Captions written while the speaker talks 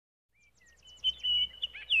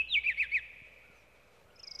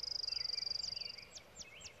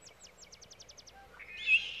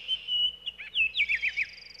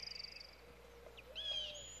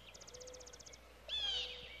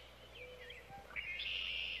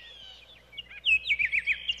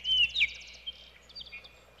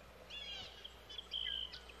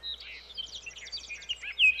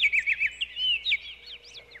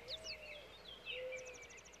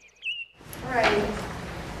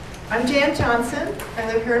I'm Jan Johnson.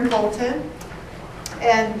 I live here in Bolton.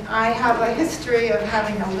 And I have a history of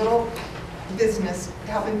having a little business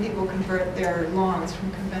helping people convert their lawns from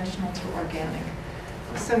conventional to organic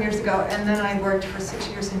some years ago. And then I worked for 6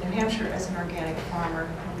 years in New Hampshire as an organic farmer,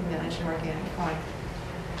 helping manage an organic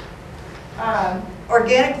farm.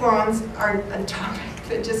 Organic lawns are a topic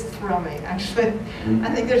that just thrill me, actually. I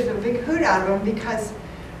think there's a big hoot out of them because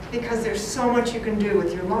there's so much you can do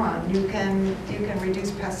with your lawn. You can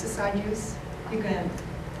reduce pesticide use. You can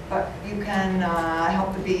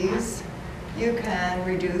help the bees. You can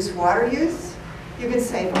reduce water use. You can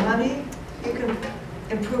save money. You can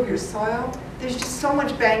improve your soil. There's just so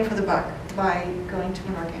much bang for the buck by going to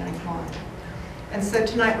an organic lawn. And so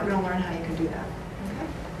tonight we're going to learn how you can do that.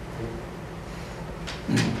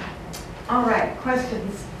 Okay? All right,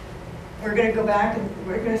 questions. We're going to go back and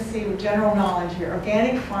we're going to see general knowledge here.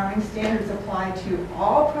 Organic farming standards apply to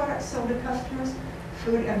all products sold to customers,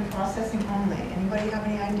 food and processing only. Anybody have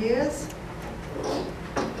any ideas?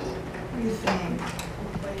 What do you think?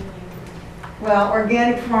 Well,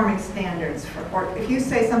 organic farming standards. Or if you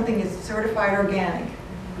say something is certified organic,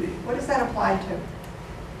 what does that apply to?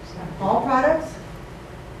 All products?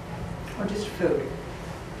 Or just food?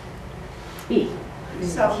 Beef.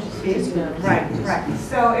 So, beef? Right, right.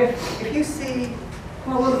 So if you see,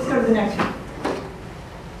 well, let's go to the next one.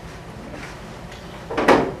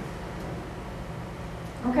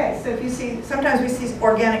 Okay, so if you see, sometimes we see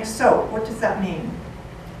organic soap. What does that mean?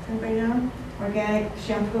 Does anybody know? Organic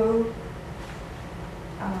shampoo?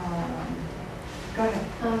 Go ahead.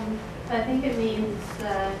 I think it means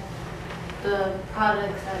that the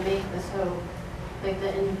products that make the soap, like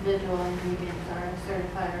the individual ingredients, are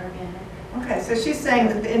certified organic. Okay, so she's saying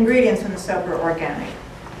that the ingredients in the soap are organic,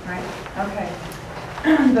 right? Okay.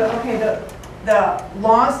 The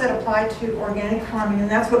laws that apply to organic farming, and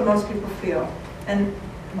that's what most people feel.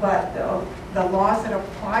 But the laws that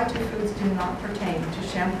apply to foods do not pertain to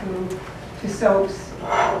shampoo, to soaps,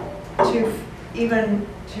 even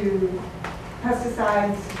to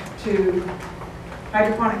pesticides, to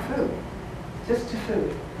hydroponic food, just to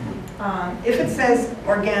food. If it says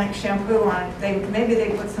organic shampoo on it, maybe they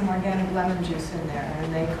put some organic lemon juice in there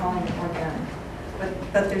and they call it organic.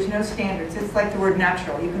 But there's no standards. It's like the word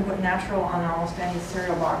natural. You can put natural on almost any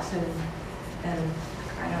cereal box and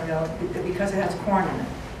I don't know, because it has corn in it,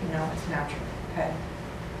 you know, it's natural,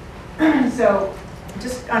 okay? So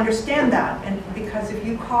just understand that, and because if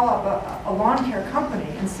you call up a lawn care company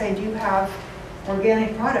and say, do you have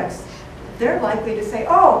organic products, they're likely to say, oh,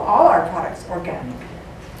 all our products organic.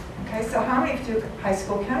 Okay, so how many took high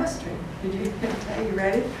school chemistry? Did you, okay, you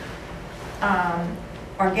ready?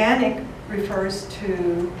 Organic refers to,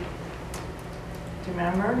 do you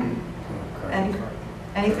remember?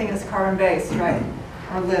 Anything that's carbon-based, right?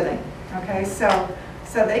 Or living, okay? So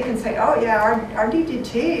they can say, oh yeah, our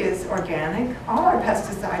DDT is organic. All our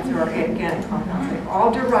pesticides are organic compounds. They're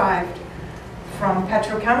all derived from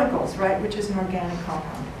petrochemicals, right? Which is an organic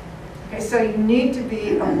compound. Okay, so you need to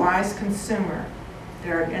be a wise consumer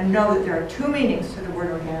and know that there are two meanings to the word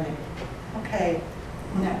organic. Okay,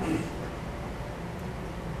 next.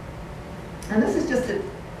 And this is just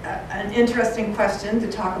an interesting question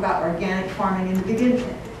to talk about organic farming in the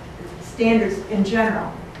beginning, standards in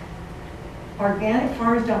general. Organic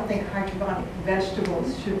farmers don't think hydroponic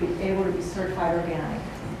vegetables should be able to be certified organic.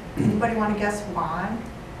 Anybody want to guess why?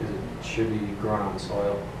 Because it should be grown on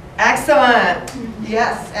soil. Excellent.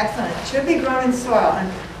 Yes, excellent. It should be grown in soil.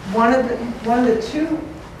 And one of the two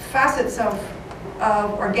facets of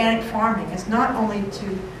organic farming is not only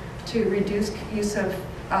to reduce use of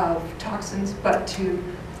toxins, but to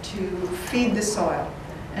feed the soil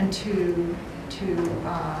and to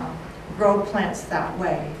grow plants that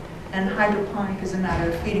way. And hydroponic is a matter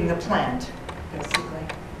of feeding the plant, basically.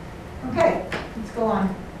 Okay, let's go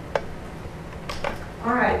on.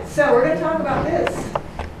 All right, so we're going to talk about this.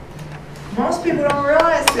 Most people don't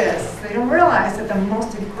realize this. They don't realize that the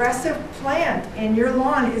most aggressive plant in your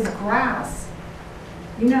lawn is grass.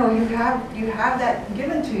 You know, you have that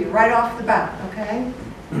given to you right off the bat, okay?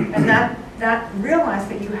 And realize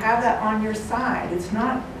that you have that on your side. It's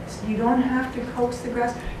not, you don't have to coax the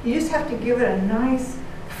grass. You just have to give it a nice,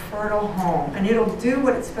 fertile home, and it'll do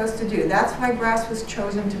what it's supposed to do. That's why grass was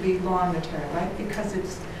chosen to be lawn material, right? Because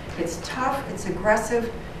it's tough, it's aggressive,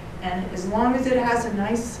 and as long as it has a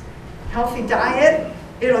nice, healthy diet,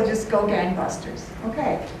 it'll just go gangbusters.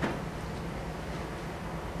 Okay.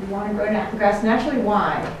 You want to grow grass naturally?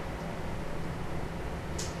 Why?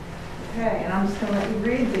 Okay, and I'm just going to let you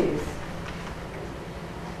read these.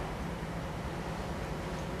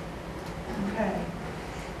 Okay.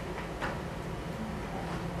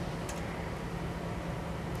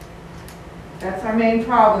 That's our main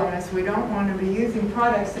problem, is we don't want to be using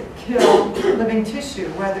products that kill living tissue,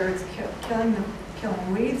 whether it's killing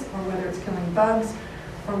weeds, or whether it's killing bugs,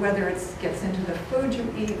 or whether it gets into the food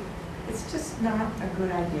you eat. It's just not a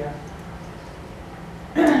good idea.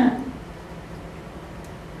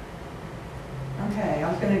 Okay,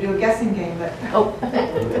 I was going to do a guessing game, but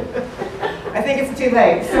I think it's too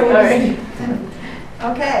late. So we'll see.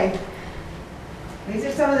 Okay, these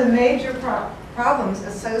are some of the major problems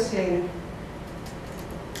associated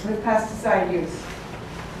with pesticide use.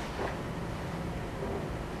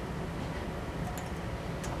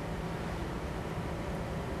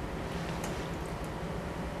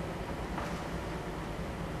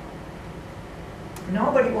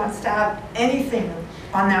 Nobody wants to have anything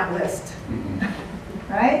on that list,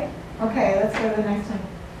 right? Okay, let's go to the next one.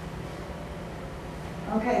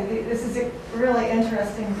 Okay, this is a really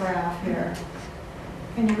interesting graph here.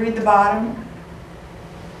 Can you read the bottom?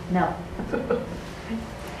 No.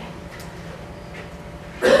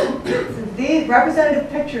 So these representative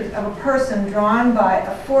pictures of a person drawn by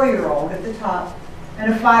a 4-year-old at the top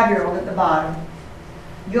and a 5-year-old at the bottom.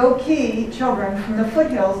 Yoki children from the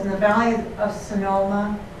foothills in the valley of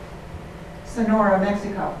Sonora,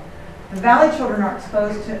 Mexico. The valley children are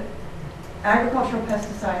exposed to agricultural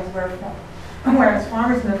pesticides, whereas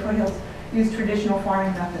farmers in the foothills use traditional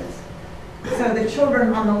farming methods. So the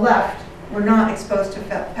children on the left were not exposed to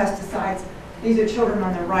pesticides. These are children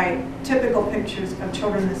on the right, typical pictures of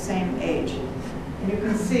children the same age. And you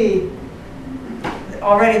can see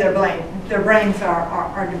already their brains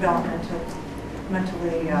are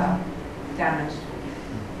mentally damaged.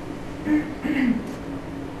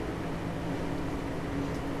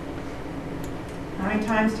 How many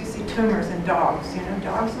times do you see tumors in dogs? You know,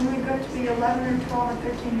 dogs only get to be 11 or 12 or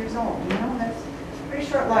 13 years old. You know, that's a pretty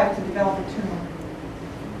short life to develop a tumor.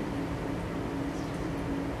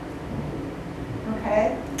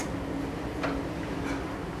 Okay.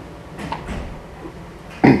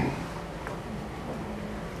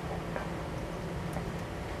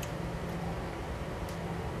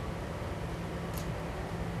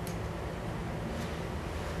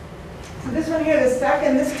 So this one here, the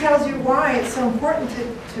second, this tells you why it's so important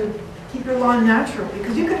to keep your lawn natural,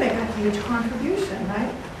 because you can make a huge contribution,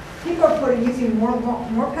 right? People are using more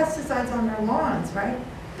pesticides on their lawns, right,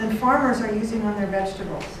 than farmers are using on their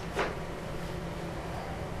vegetables.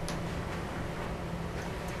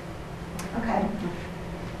 Okay.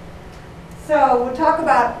 So we'll talk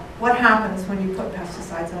about what happens when you put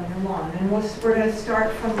pesticides on your lawn. And we're going to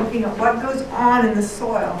start from looking at what goes on in the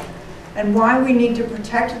soil and why we need to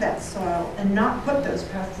protect that soil and not put those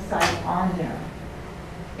pesticides on there.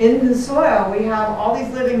 In the soil, we have all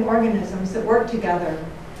these living organisms that work together.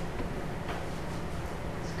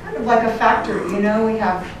 It's kind of like a factory, you know. We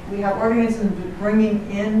have organisms bringing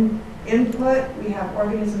in input. We have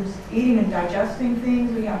organisms eating and digesting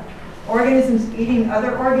things. We have organisms eating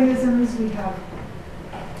other organisms. We have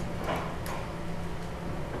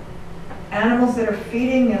animals that are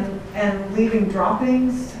feeding and leaving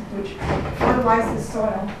droppings, which fertilize the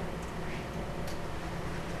soil.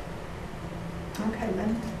 Okay,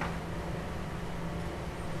 Lynn.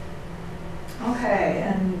 Okay,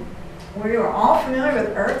 and we are all familiar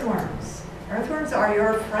with earthworms. Earthworms are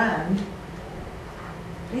your friend.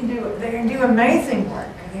 They do amazing work.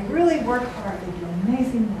 They really work hard. They do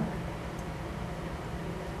amazing work.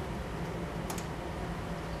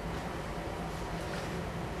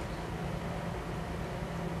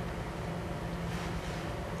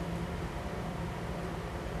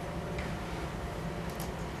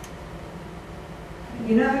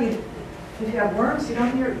 You know, if you have worms, you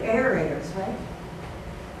don't need aerators, right?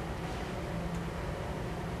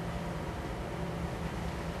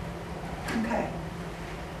 Okay.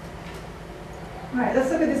 All right, let's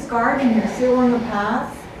look at this garden here. See along the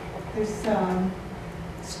path? There's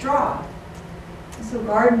straw. This little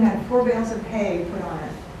garden had 4 bales of hay put on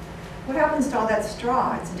it. What happens to all that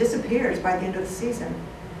straw? It disappears by the end of the season.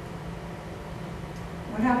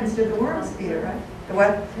 What happens to the worms eat it, right? The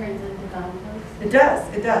what? Turns into compost. It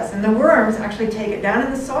does. And the worms actually take it down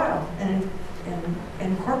in the soil and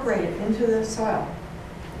incorporate it into the soil.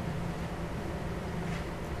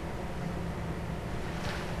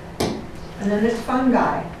 And then there's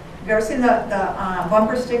fungi. Have you ever seen the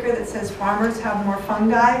bumper sticker that says farmers have more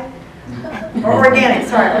fungi? Or organic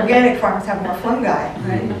farmers have more fungi,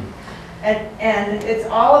 right? And it's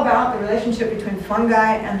all about the relationship between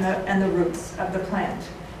fungi and the roots of the plant.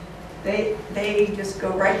 They just go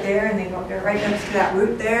right there, and they're right next to that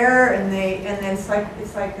root there, and it's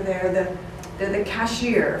like they're the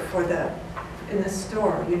cashier in the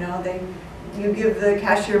store. You know, you give the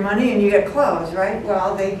cashier money and you get clothes, right?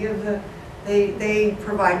 Well, they give the They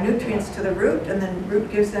provide nutrients to the root, and then root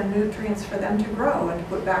gives them nutrients for them to grow and to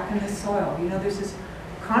put back in the soil. You know, there's this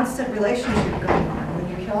constant relationship going on. When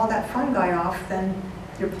you kill all that fungi off, then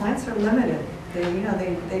your plants are limited.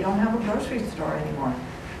 They don't have a grocery store anymore,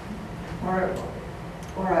 or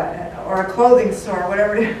a clothing store,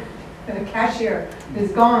 whatever it is. The cashier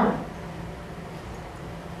is gone.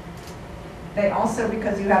 They also,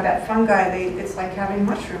 because you have that fungi, it's like having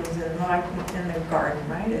mushrooms in the garden,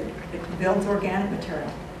 right? It builds organic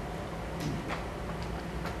material.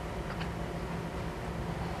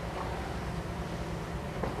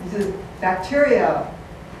 This is bacteria.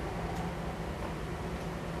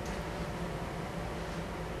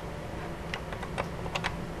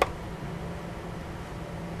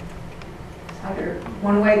 Either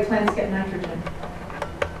one way plants get nitrogen.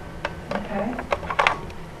 Okay?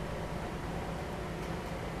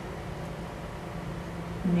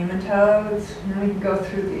 Nematodes, and then we can go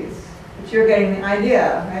through these. But you're getting the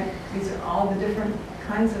idea, right? These are all the different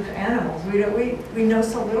kinds of animals. We know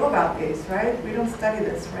so little about these, right? We don't study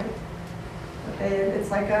this, right? But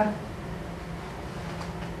it's like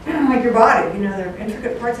like your body, you know, they're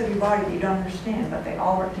intricate parts of your body that you don't understand, but they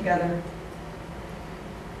all work together.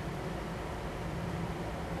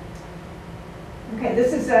 Okay,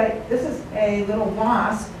 this is a little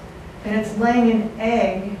wasp, and it's laying an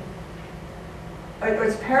egg, or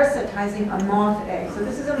it's parasitizing a moth egg. So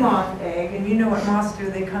this is a moth egg, and you know what moths do.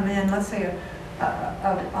 They come in, let's say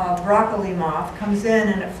a broccoli moth comes in,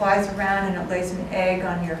 and it flies around, and it lays an egg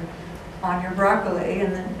on your broccoli,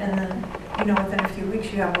 and then you know, within a few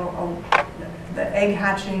weeks you have the egg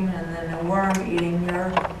hatching, and then a worm eating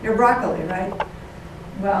your broccoli, right?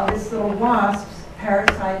 Well, this little wasp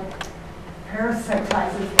parasitizes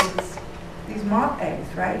these moth eggs,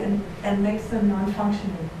 right, and makes them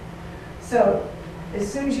non-functioning. So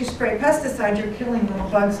as soon as you spray pesticide, you're killing little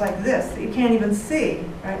bugs like this that you can't even see,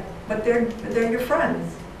 right? But they're your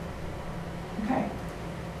friends. Okay.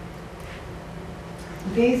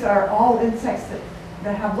 These are all insects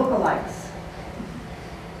that have lookalikes.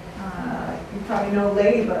 You probably know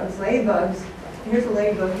ladybugs. Ladybugs. Here's a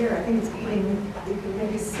ladybug here. I think it's eating, you can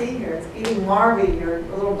maybe see here, it's eating larvae or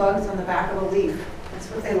little bugs on the back of a leaf. That's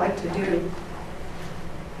what they like to do.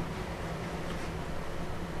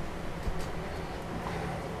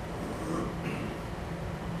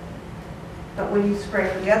 But when you spray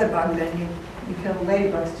for the other bug, then you kill the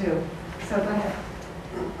ladybugs too. So go ahead.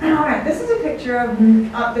 All right, this is a picture of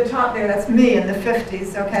up the top there. That's me in the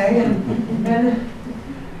 50s, okay?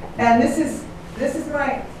 And this is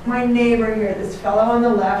my neighbor here. This fellow on the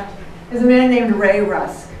left is a man named Ray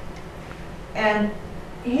Rusk, and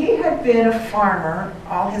he had been a farmer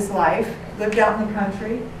all his life, lived out in the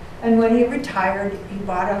country, and when he retired, he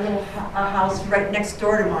bought a house right next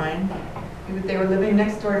door to mine. They were living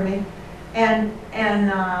next door to me,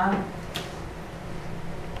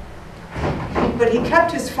 but he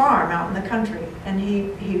kept his farm out in the country, and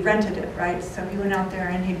he rented it, right? So he went out there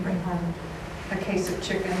and he'd bring home a case of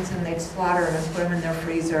chickens, and they'd slaughter them and put them in their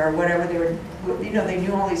freezer or whatever they were, you know, they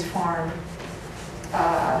knew all these farm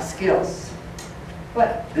skills.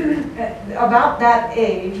 But about that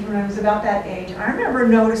age, when I was about that age, I remember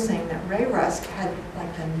noticing that Ray Rusk had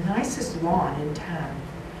like the nicest lawn in town.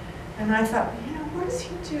 And I thought, you know, what does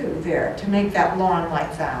he do there to make that lawn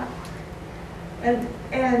like that? And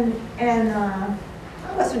I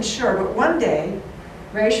wasn't sure, but one day,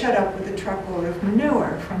 Ray showed up with a truckload of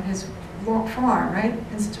manure from his farm, right?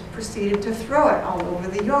 And proceeded to throw it all over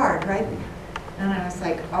the yard, right? And I was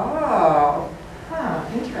like, oh,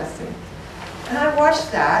 interesting. And I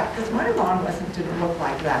watched that, because my lawn didn't look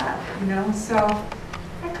like that, you know? So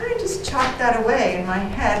I kind of just chalked that away in my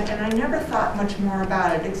head, and I never thought much more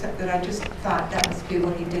about it, except that I just thought that must be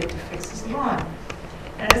what he did to fix his lawn.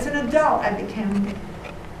 And as an adult, I became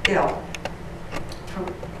ill.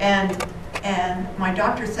 And my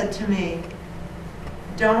doctor said to me,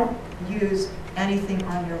 don't use anything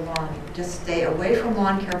on your lawn. Just stay away from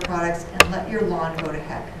lawn care products and let your lawn go to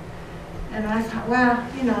heck. And I thought, well,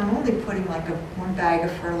 you know, I'm only putting like one bag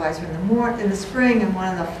of fertilizer in the spring and one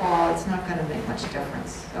in the fall. It's not going to make much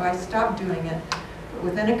difference. So I stopped doing it. But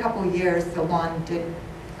within a couple of years, the lawn did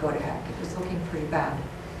go to heck. It was looking pretty bad.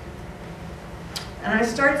 And I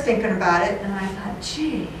started thinking about it, and I thought,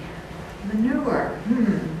 gee, manure.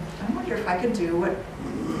 I wonder if I could do what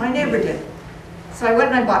my neighbor did. So I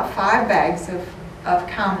went and I bought 5 bags of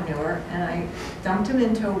cow manure, and I dumped them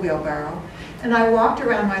into a wheelbarrow, and I walked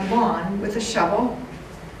around my lawn with a shovel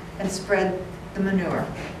and spread the manure.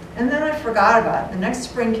 And then I forgot about it. The next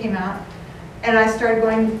spring came out, and I started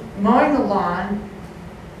mowing the lawn,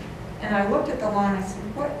 and I looked at the lawn and I said,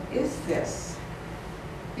 what is this?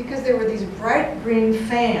 because there were these bright green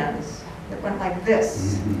fans that went like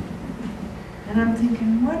this. And I'm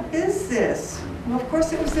thinking, what is this? Well, of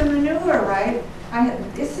course it was the manure, right?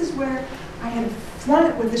 This is where I had flung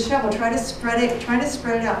it with the shovel, trying to spread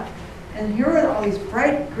it out. And here were all these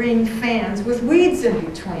bright green fans with weeds in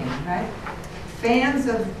between, right? Fans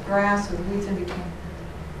of grass with weeds in between.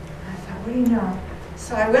 I thought, what do you know?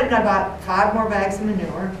 So I went and I bought 5 more bags of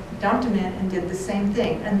manure, dumped them in, and did the same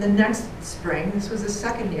thing. And the next spring, this was the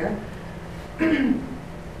second year,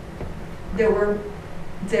 there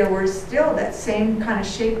were still that same kind of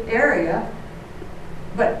shaped area,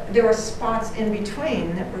 but there were spots in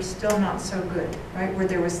between that were still not so good, right? Where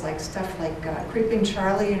there was like stuff like creeping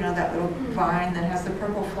Charlie, you know, that little vine that has the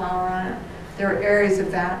purple flower on it. There were areas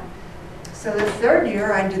of that. So the third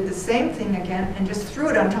year, I did the same thing again and just threw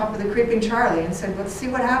it on top of the creeping Charlie and said, let's see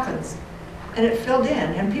what happens. And it filled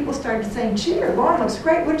in, and people started saying, gee, your lawn looks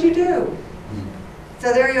great, what'd you do?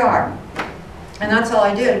 So there you are. And that's all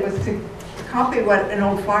I did, was to copy what an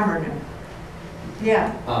old farmer knew.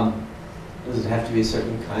 Yeah. Does it have to be a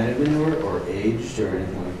certain kind of manure or aged or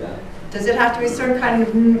anything like that? Does it have to be a certain kind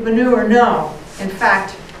of manure? No. In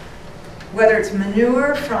fact, whether it's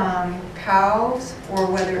manure from cows or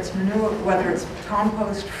whether it's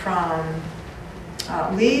compost from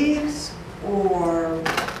leaves or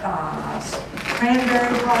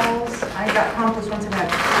cranberry hulls. I got compost once that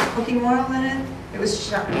had cooking oil in it. It was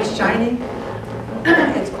shiny.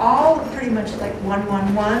 It's all pretty much like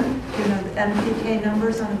 111, you know, the NPK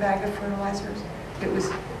numbers on a bag of fertilizers. It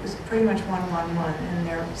was pretty much 111,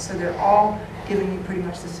 and so they're all giving you pretty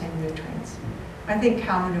much the same nutrients. I think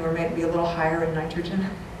cow manure may be a little higher in nitrogen,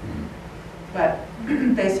 but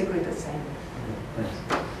basically the same. Thanks.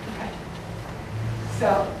 Okay.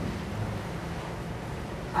 So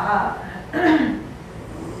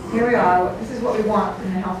here we are. This is what we want in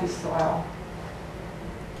a healthy soil.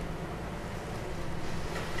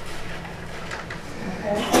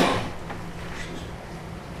 Okay.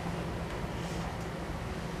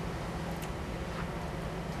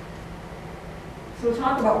 So we'll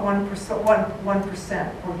talk about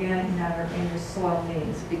 1% organic matter in your soil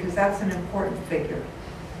needs, because that's an important figure.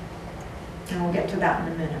 And we'll get to that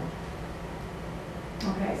in a minute.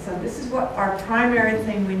 Okay, so this is what our primary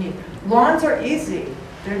thing we need. Lawns are easy.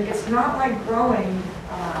 It's not like growing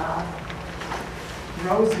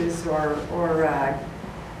roses or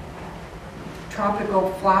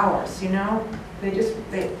tropical flowers, you know?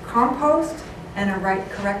 They compost and a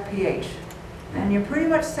correct pH. And you're pretty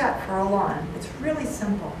much set for a lawn. It's really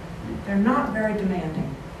simple. They're not very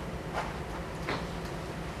demanding.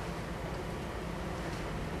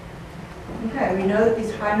 Okay, we know that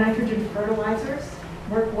these high nitrogen fertilizers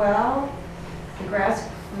work well. The grass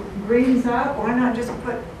greens up. Why not just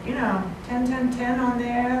put, 10, 10, 10 on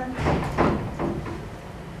there?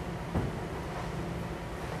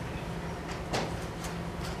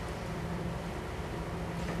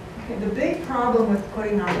 The big problem with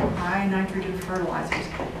putting on high nitrogen fertilizers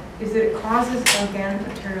is that it causes organic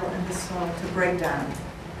material in the soil to break down.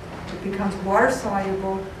 It becomes water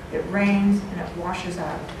soluble, it rains, and it washes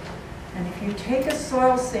out. And if you take a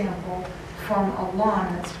soil sample from a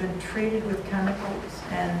lawn that's been treated with chemicals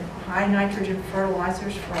and high nitrogen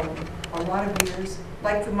fertilizers for a lot of years,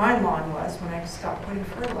 like my lawn was when I stopped putting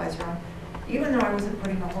fertilizer on, even though I wasn't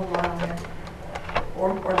putting a whole lot on there,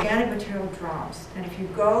 organic material drops. And if you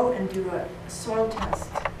go and do a soil test,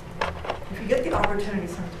 if you get the opportunity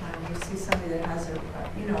sometime, you see somebody that has a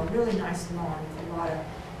really nice lawn with a lot of,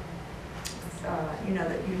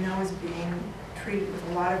 that is being treated with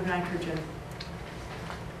a lot of nitrogen,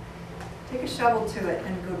 take a shovel to it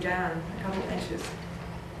and go down a couple inches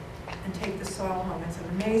and take the soil home. It's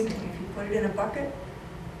amazing. If you put it in a bucket,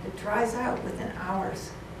 it dries out within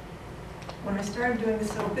hours. When I started doing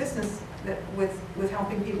this little business with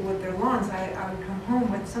helping people with their lawns, I would come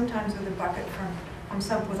home sometimes with a bucket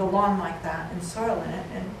with a lawn like that and soil in it,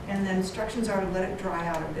 and the instructions are to let it dry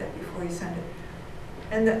out a bit before you send it.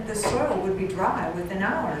 And the soil would be dry within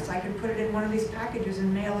hours. I could put it in one of these packages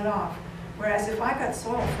and mail it off. Whereas if I got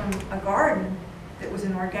soil from a garden that was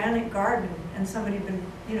an organic garden and somebody had been,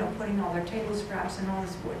 putting all their table scraps and all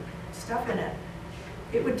this wood stuff in it,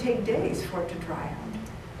 it would take days for it to dry out.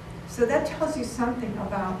 So that tells you something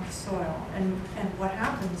about the soil and what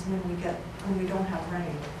happens when we don't have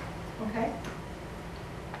rain. Okay?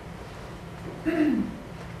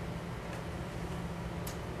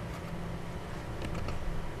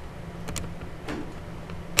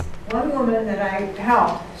 One woman that I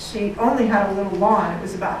helped, she only had a little lawn. It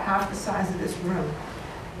was about half the size of this room.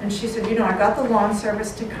 And she said, I got the lawn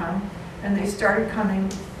service to come, and they started coming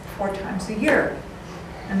 4 times a year.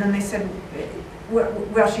 And then they said,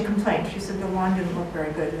 well, she complained. She said the lawn didn't look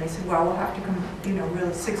very good. And they said, well, we'll have to come,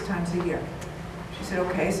 really 6 times a year. She said,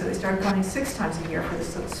 okay. So they started coming 6 times a year for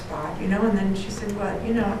this little spot, and then she said, well,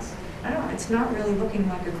 it's not really looking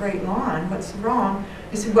like a great lawn. What's wrong?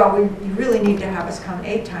 They said, well, you really need to have us come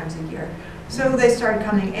 8 times a year. So they started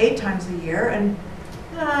coming 8 times a year, and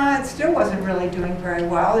it still wasn't really doing very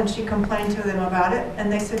well. And she complained to them about it,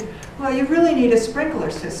 and they said, well, you really need a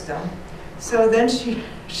sprinkler system. So then she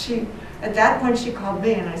at that point she called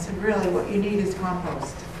me, and I said, really, what you need is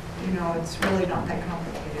compost. It's really not that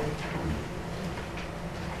complicated.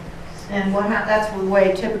 And that's the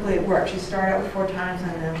way typically it works. You start out with 4 times,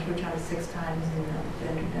 and then switch on to 6 times,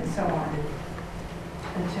 and so on,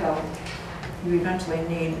 until you eventually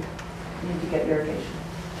need to get irrigation.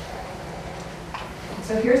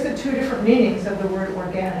 So here's the 2 different meanings of the word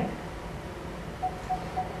organic.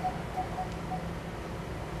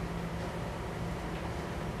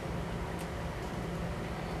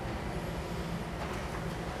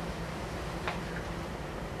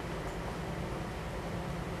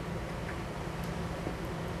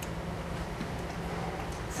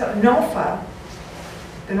 So NOFA,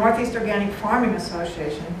 the Northeast Organic Farming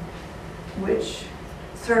Association, which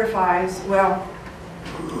certifies,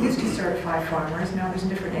 used to certify farmers. Now there's a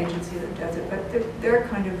different agency that does it, but they're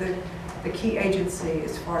kind of the key agency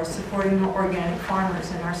as far as supporting the organic farmers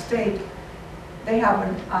in our state. They have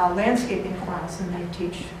a landscaping class, and they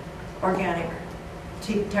teach organic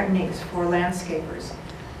techniques for landscapers.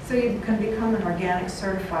 So you can become an organic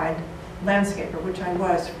certified landscaper, which I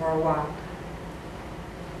was for a while.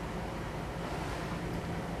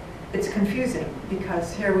 It's confusing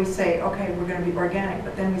because here we say, okay, we're going to be organic,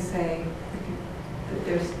 but then we say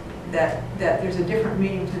that there's a different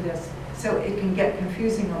meaning to this. So it can get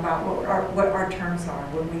confusing about what our terms are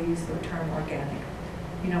when we use the term organic.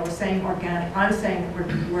 We're saying organic. I'm saying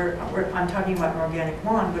I'm talking about an organic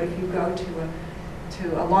lawn, but if you go to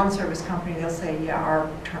a lawn service company, they'll say, yeah, our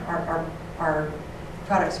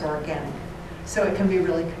products are organic. So it can be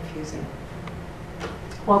really confusing.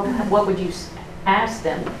 Well, what would you ask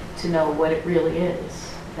them to know what it really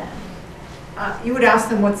is then? You would ask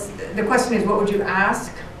them the question is, what would you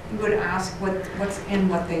ask? You would ask what's in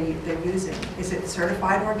what they're using. Is it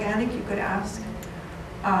certified organic? You could ask.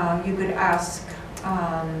 You could ask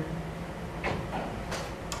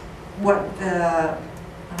what the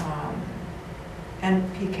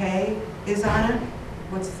NPK is on it.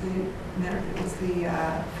 What's the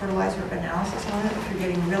fertilizer analysis on it? If you're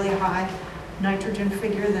getting really high nitrogen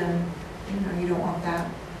figure, then you don't want that.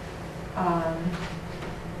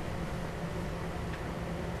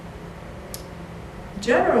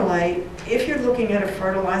 Generally, if you're looking at a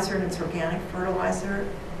fertilizer and it's organic fertilizer,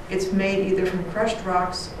 it's made either from crushed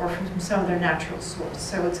rocks or from some other natural source.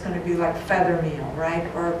 So it's going to be like feather meal, right?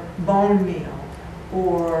 Or bone meal,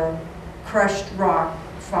 or crushed rock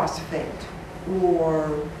phosphate,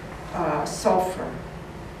 or sulfur.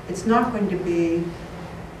 It's not going to be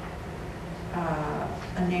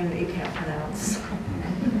a name that you can't pronounce.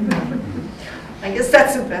 I guess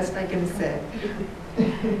that's the best I can say.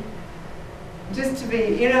 Just to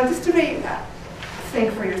be,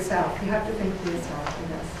 think for yourself. You have to think for yourself, I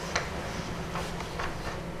guess.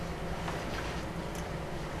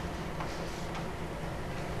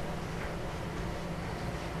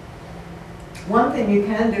 One thing you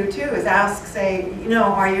can do too is ask, say,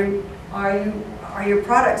 are your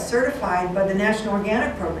products certified by the National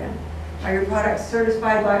Organic Program? Are your products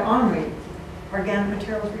certified by OMRI, Organic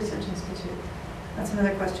Materials Research Institute? That's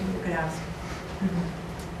another question you could ask.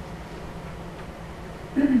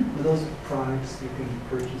 Are those products you can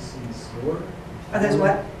purchase in the store? Are those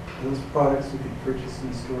what? Are those products you can purchase in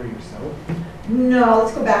the store yourself? No,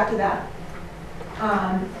 let's go back to that.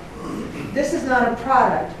 This is not a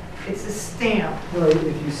product, it's a stamp. Well, if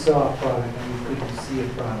you saw a product, could you see a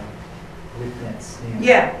product with that stamp?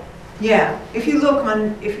 Yeah. If you look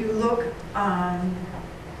on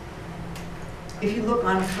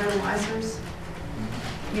fertilizers,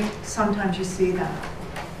 sometimes you see that.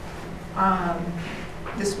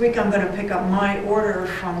 This week I'm going to pick up my order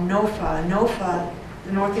from NOFA. NOFA,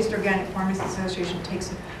 the Northeast Organic Farmers Association,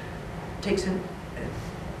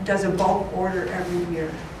 does a bulk order every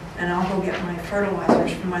year. And I'll go get my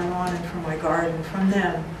fertilizers for my lawn and for my garden from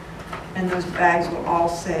them. And those bags will all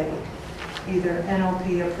say either NOP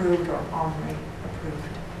approved or OMRI approved.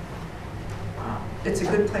 It's a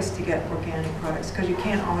good place to get organic products because you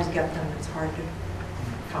can't always get them. It's hard to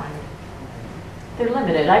find. They're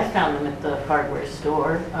limited. I found them at the hardware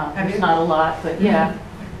store. Have There's you? not a lot, but yeah.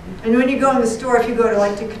 And when you go in the store, if you go to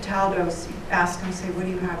Cataldo's, you ask them, say, what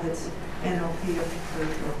do you have that's NOP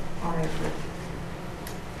approved or OMRI approved?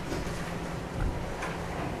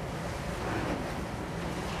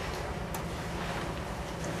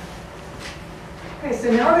 Okay,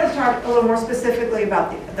 so now we're going to talk a little more specifically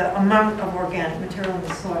about the amount of organic material in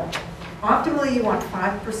the soil. Optimally, you want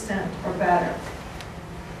 5% or better.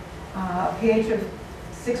 pH of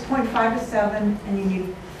 6.5 to 7, and you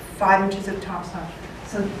need 5 inches of topsoil.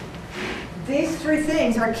 So these three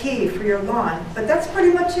things are key for your lawn, but that's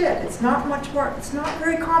pretty much it. It's not much more, it's not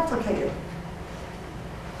very complicated.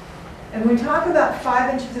 And when we talk about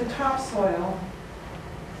 5 inches of topsoil,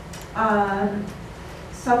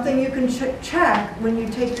 something you can check when you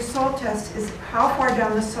take your soil test is how far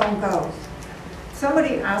down the soil goes.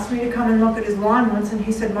 Somebody asked me to come and look at his lawn once, and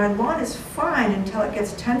he said, my lawn is fine until it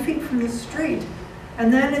gets 10 feet from the street,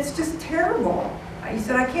 and then it's just terrible. He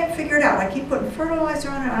said, I can't figure it out. I keep putting fertilizer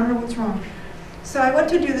on it. I don't know what's wrong. So I went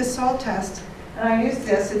to do the soil test, and I used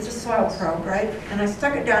this. It's a soil probe, right? And I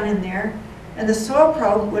stuck it down in there, and the soil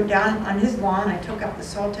probe went down on his lawn. I took out the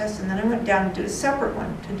soil test, and then I went down and did a separate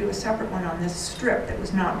one, on this strip that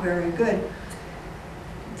was not very good.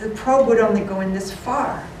 The probe would only go in this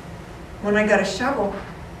far. When I got a shovel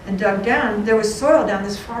and dug down, there was soil down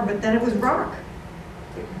this far, but then it was rock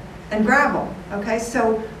and gravel, okay?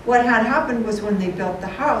 So what had happened was when they built the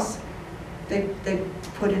house, they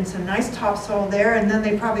put in some nice topsoil there, and then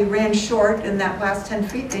they probably ran short in that last 10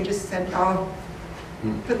 feet. They just said, oh,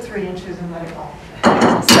 put 3 inches and let it go.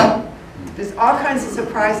 So there's all kinds of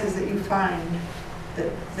surprises that you find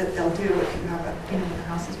that they'll do if you have your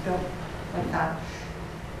house is built like that.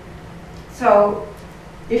 So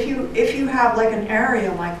if you have like an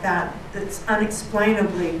area like that that's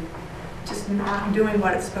unexplainably just not doing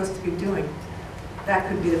what it's supposed to be doing, that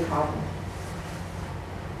could be the problem.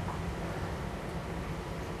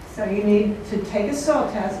 So you need to take a soil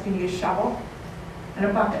test. You need a shovel and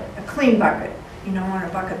a bucket, a clean bucket. You don't want a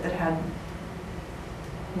bucket that had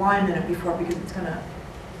lime in it before, because it's going to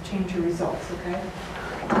change your results, okay?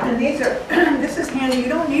 And these are, this is handy. You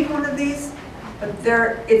don't need one of these, but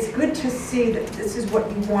it's good to see that this is what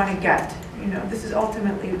you want to get. You know, this is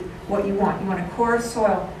ultimately what you want. You want a core of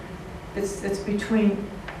soil that's between,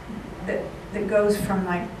 that goes from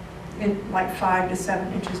like 5 to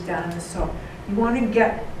 7 inches down in the soil. You want to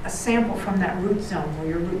get a sample from that root zone where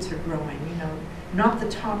your roots are growing, you know, not the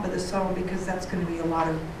top of the soil, because that's going to be a lot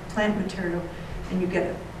of plant material, and you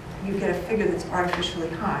get a figure that's artificially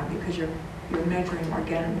high because you're measuring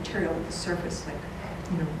organic material at the surface, like,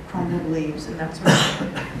 you know, crumbled leaves and that sort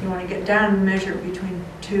of thing. You want to get down and measure between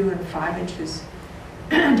 2 and 5 inches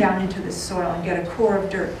down into the soil and get a core of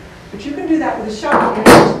dirt. But you can do that with a shovel. You can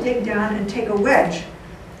just dig down and take a wedge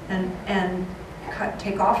and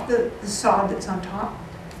take off the sod that's on top,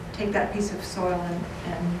 take that piece of soil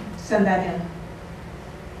and send that in.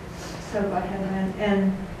 So go ahead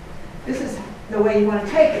and this is the way you want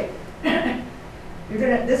to take it.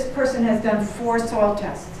 This person has done 4 soil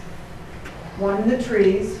tests. 1 in the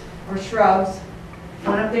trees or shrubs,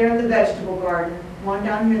 1 up there in the vegetable garden, 1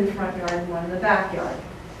 down here in the front yard, and 1 in the backyard.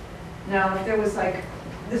 Now, if there was like,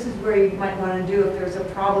 this is where you might want to do if there's a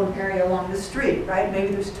problem area along the street, right?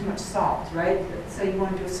 Maybe there's too much salt, right? So you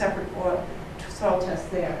want to do a separate soil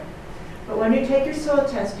test there. But when you take your soil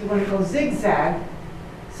test, you want to go zigzag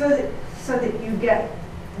so that you get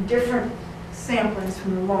different samplings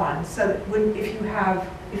from the lawn. So that if you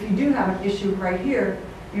do have an issue right here,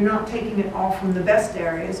 you're not taking it all from the best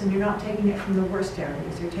areas, and you're not taking it from the worst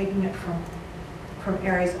areas. You're taking it from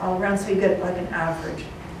areas all around, so you get like an average.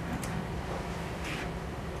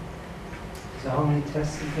 So how many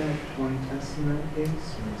tests is that? 20 tests in that case?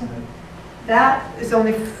 Or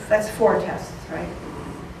is That's 4 tests, right?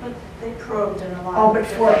 But they probed in a lot. Oh, but of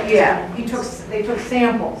 4, different yeah. experiments. They took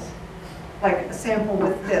samples, like a sample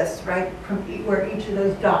with this, right, from where each of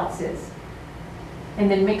those dots is. And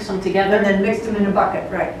then mix them together? And then mixed them in a bucket,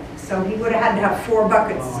 right. So he would have had to have 4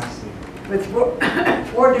 buckets Oh, I see. with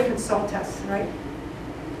 4 different soil tests, right?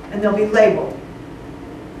 And they'll be labeled.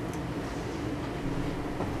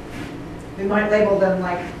 We might label them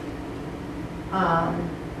like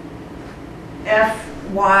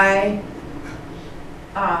FY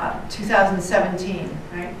 2017,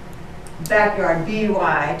 right? Backyard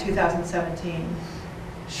BY 2017.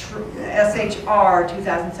 SHR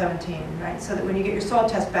 2017, right? So that when you get your soil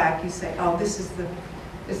test back, you say, oh, this is the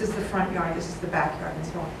front yard, this is the backyard, and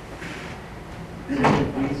so on. Is there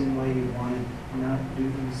a reason why you want to not do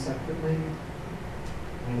them separately?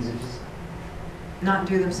 I mean, is it just Not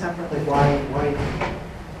do them separately. like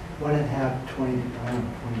why not have 20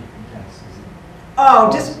 different tests? Is it, Oh,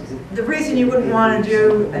 is it the reason you wouldn't want to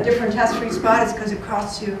do a different test for each spot is because it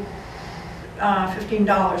costs you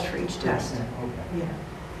 $15 for each test. Okay. Yeah.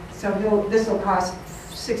 So this will cost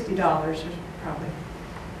 $60 probably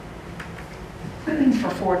for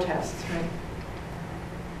 4 tests, right?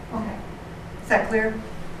 Okay. Does that clear?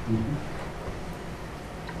 Mhm.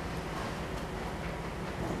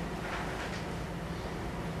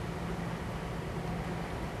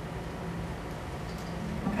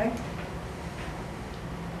 Okay.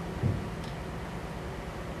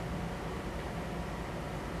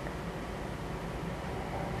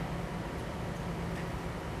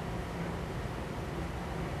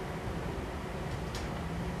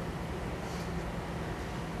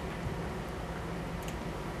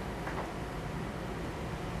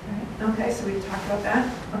 Okay, so we talked about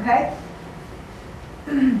that, okay?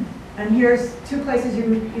 And here's two places you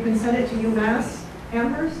can send it to UMass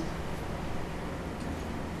Amherst.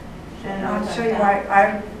 And I'll show you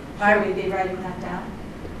why Should we be writing that down?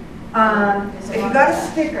 if you got a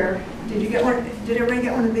sticker, did you get one, did everybody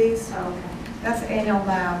get one of these? Oh, okay. That's A&L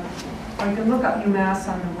Lab. Or you can look up UMass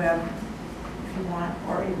on the web if you want,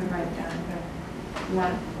 or you can write it down. If you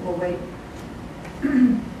want, we'll wait.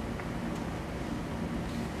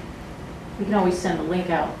 We can always send a link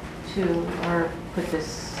out to, or put this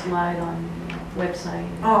slide on the website.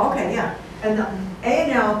 Oh, okay, yeah. And the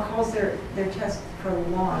A&L calls their test for the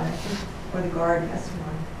lawn, I think, or the garden, S1.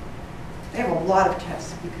 They have a lot of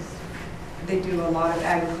tests because they do a lot of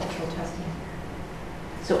agricultural testing.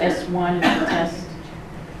 So S1 is the test.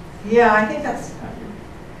 Yeah, I think that's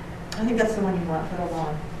the one you want for the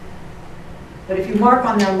lawn. But if you mark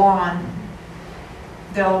on their lawn,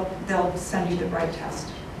 they'll send you the right test.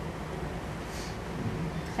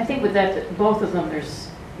 I think with that, both of them, there's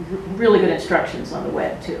really good instructions on the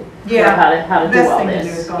web too. for Yeah, how to do Best all thing this.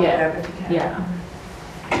 to do is go on the Yeah. web if you can. Yeah.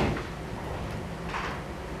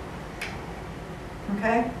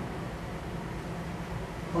 Okay?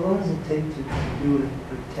 How long does it take to do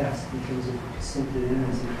a test in terms of send it in?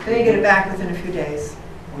 Is it? Then you get it back within a few days.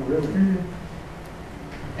 Oh, really? Mhm.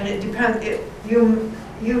 And it depends,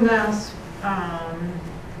 UMass,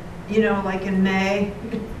 like in May,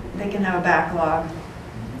 they can have a backlog.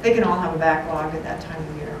 They can all have a backlog at that time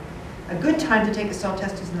of year. A good time to take a soil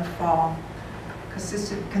test is in the fall.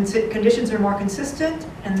 Conditions are more consistent,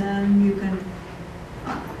 and then you can,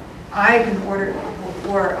 I can order,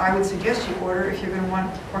 or I would suggest you order if you're going to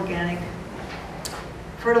want organic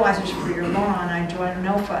fertilizers for your lawn. I join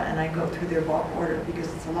NOFA and I go through their bulk order because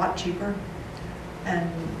it's a lot cheaper. And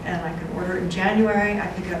I can order it in January, I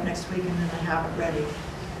pick it up next week, and then I have it ready.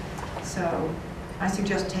 So I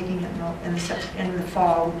suggest taking it in the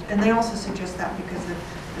fall. And they also suggest that because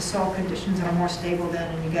the soil conditions are more stable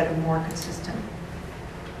then and you get a more consistent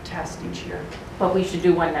test each year. But we should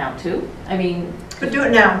do one now too. I mean, But do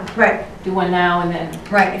it now, right, do one now and then.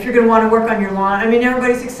 right. If you're going to want to work on your lawn, I mean,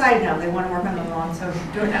 everybody's excited now, they want to work on the lawn, so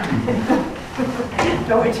do it now.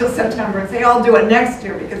 Don't wait till September and say, I'll do it next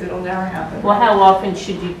year, because it'll never happen. Well, how often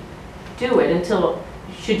should you do it?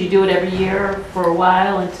 Should you do it every year for a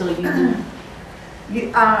while until you?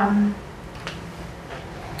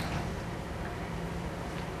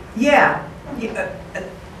 Yeah.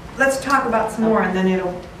 Let's talk about some more, and then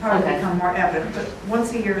it'll probably Okay. become more evident. But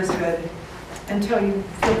once a year is good, until you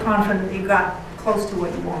feel confident that you got close to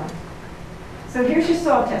what you want. So here's your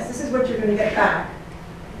soil test. This is what you're going to get back.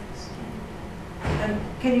 And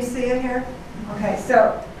can you see it here? Okay,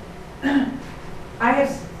 so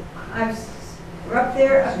we're up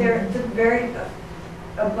there at the very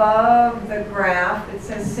above the graph. It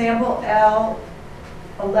says sample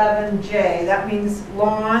L11J. That means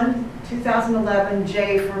lawn 2011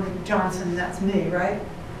 J from Johnson. That's me, right?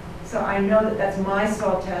 So I know that that's my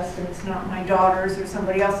soil test and it's not my daughter's or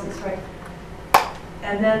somebody else's, right?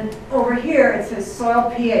 And then over here it says soil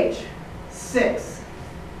pH 6.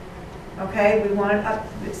 Okay, we want it up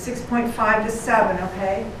at 6.5 to 7,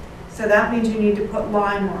 okay? So that means you need to put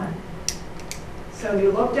lime on. So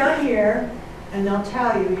you look down here, and they'll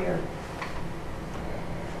tell you here.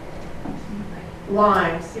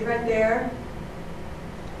 Lime, see right there?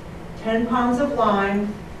 10 pounds of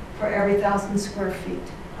lime for every 1,000 square feet.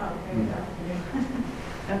 Oh, there you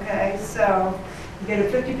go. Okay, so you get a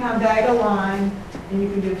 50-pound bag of lime, and you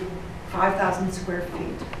can do 5,000 square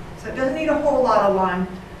feet. So it doesn't need a whole lot of lime,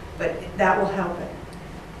 but that will help it.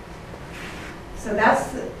 So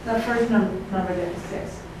that's the first number there,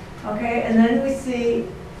 6. Okay, and then we see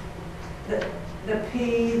the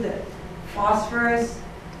P, the phosphorus,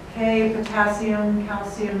 K, potassium,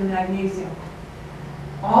 calcium, and magnesium.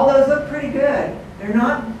 All those look pretty good.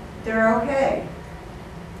 They're okay.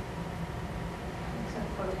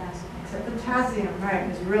 Except potassium. Except potassium, right,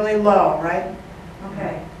 is really low, right?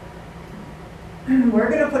 Okay. We're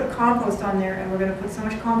going to put compost on there, and we're going to put so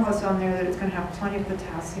much compost on there that it's going to have plenty of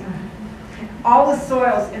potassium. All the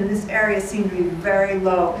soils in this area seem to be very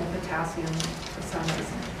low in potassium for some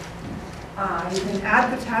reason. You can add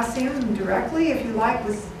potassium directly if you like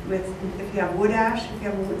if you have wood ash, if you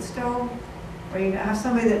have a wood stove, or you have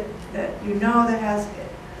somebody that you know that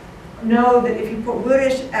know that if you put wood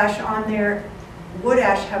ash on there, wood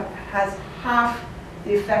ash has half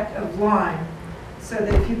the effect of lime. So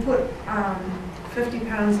that if you put 50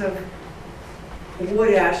 pounds of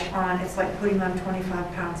wood ash on, it's like putting on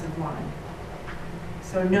 25 pounds of lime.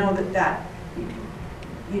 So know that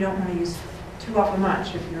you don't want to use too awful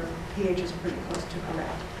much if your pH is pretty close to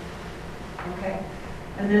correct. Okay,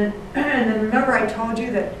 and then remember I told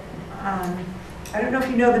you that I don't know if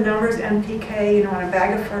you know the numbers NPK. You know, on a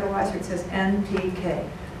bag of fertilizer it says NPK. It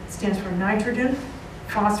stands for nitrogen,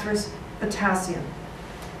 phosphorus, potassium.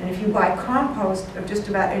 And if you buy compost of just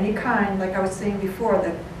about any kind, like I was saying before,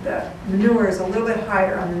 the manure is a little bit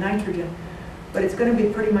higher on the nitrogen, but it's going to be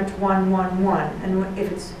pretty much 1-1-1. And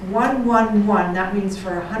if it's 1-1-1, that means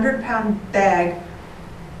for a 100-pound bag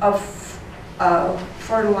of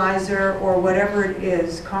fertilizer or whatever it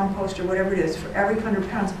is, compost or whatever it is, for every 100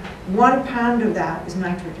 pounds, 1 pound of that is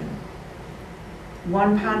nitrogen.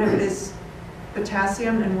 1 pound of it is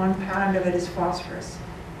potassium and 1 pound of it is phosphorus.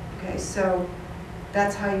 Okay, so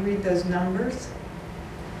that's how you read those numbers.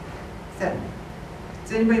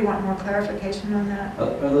 Does anybody want more clarification on that?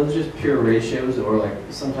 Are those just pure ratios, or like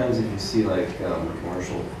sometimes if you see like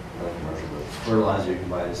fertilizer you can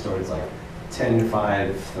buy at the store, it's like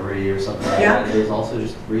 10-5-3 or something like Yeah. that. There's also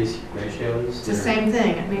just ratios. It's the same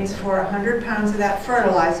thing. It means for 100 pounds of that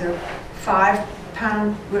fertilizer, 5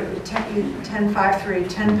 pounds, 10-5-3,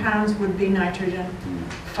 10 pounds would be nitrogen,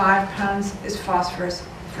 5 pounds is phosphorus,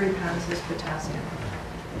 3 pounds is potassium.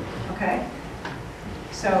 Okay?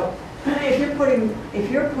 So if you're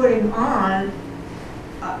putting on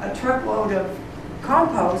a truckload of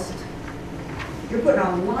compost, you're putting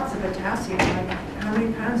on lots of potassium. Like, how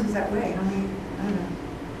many pounds does that weigh? How many? I don't know.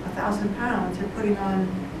 1,000 pounds. You're putting on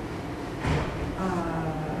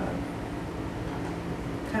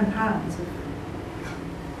 10 pounds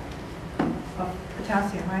of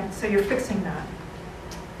potassium, right? So you're fixing that.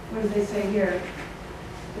 What do they say here?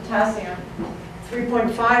 Potassium,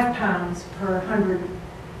 3.5 pounds per 100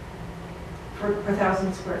 per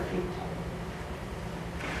 1,000 square feet.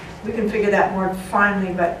 We can figure that more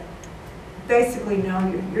finely, but basically, no,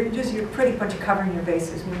 you're pretty much covering your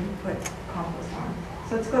bases when you put compost on.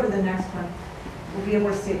 So let's go to the next one. We'll be able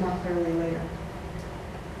to see it more clearly later.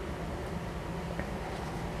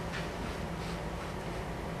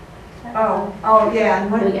 Oh yeah,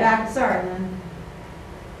 and one back, sorry, Lynn.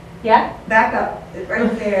 Yeah? Back up,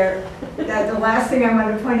 right there. The last thing I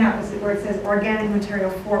wanted to point out was where it says organic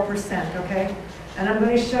material 4%, okay? And I'm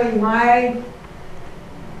going to show you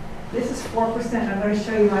this is 4%, I'm going to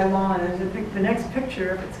show you my lawn. And the next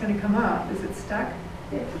picture, if it's going to come up, is it stuck?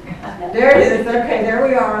 There it is, okay, there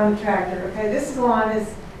we are on the tractor, okay? This lawn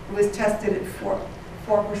was tested at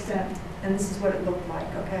 4%, and this is what it looked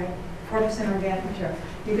like, okay? 4% organic material.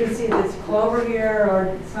 You can see that it's clover here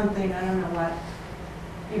or something, I don't know what.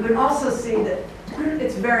 You can also see that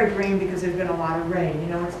it's very green because there's been a lot of rain. You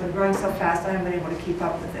know, it's been growing so fast, I haven't been able to keep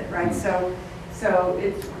up with it, right? So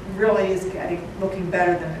it really is looking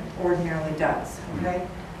better than it ordinarily does, okay?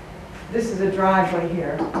 This is a driveway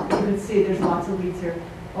here. You can see there's lots of weeds here.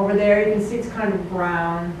 Over there, you can see it's kind of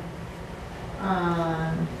brown.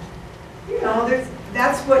 You know,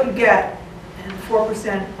 that's what you get in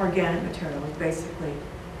 4% organic material, is basically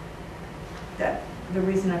the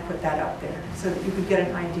reason I put that up there, so that you could get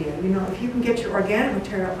an idea. You know, if you can get your organic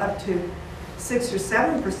material up to 6 or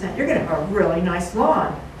 7%, you're going to have a really nice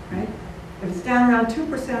lawn, right? If it's down around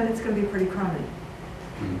 2%, it's going to be pretty crummy.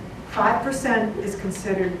 5% is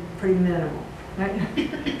considered pretty minimal, right?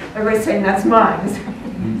 Everybody's saying that's mine.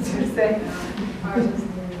 So you're saying, Ours is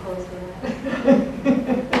really close to that.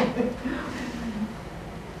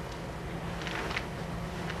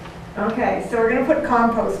 Okay, so we're going to put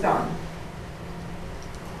compost on.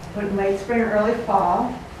 Put in late spring or early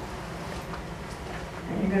fall.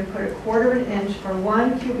 And you're going to put 1/4 inch or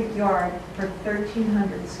 1 cubic yard per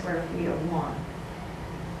 1,300 square feet of lawn.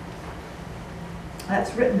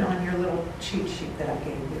 That's written on your little cheat sheet that I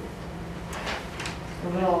gave you. The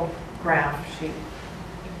little graph sheet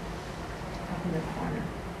up in the corner.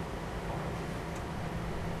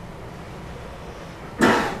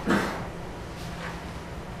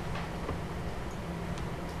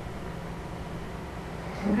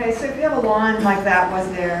 Okay, so if you have a lawn like that was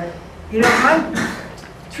there, you know,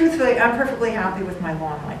 truthfully, I'm perfectly happy with my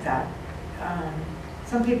lawn like that.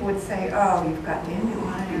 Some people would say, oh, you've got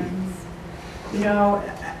dandelions. You know,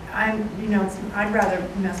 I'd rather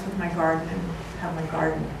mess with my garden and have my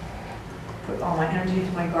garden put all my energy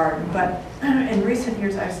into my garden. But in recent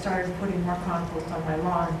years, I've started putting more compost on my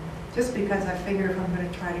lawn, just because I figure if I'm going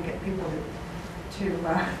to try to get people to do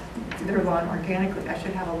their lawn organically, I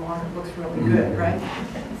should have a lawn that looks really good, right?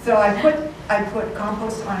 So I put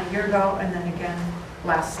compost on a year ago, and then again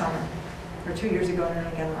last summer, or 2 years ago, and then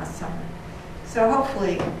again last summer. So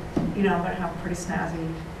hopefully, you know, I'm going to have a pretty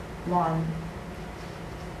snazzy lawn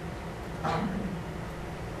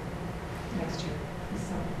next year.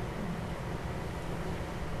 So.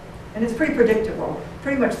 And it's pretty predictable,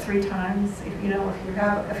 pretty much 3 times. If you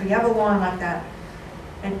have a lawn like that,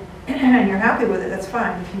 and you're happy with it, that's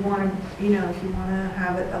fine. If you want to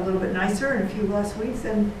have it a little bit nicer and a few less weeds,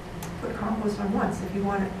 then put compost on once. If you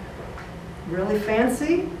want it really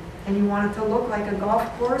fancy and you want it to look like a golf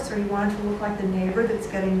course, or you want it to look like the neighbor that's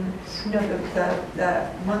getting, the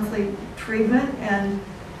monthly treatment, and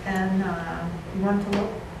you want it to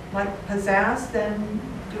look like pizzazz, then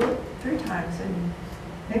do it 3 times and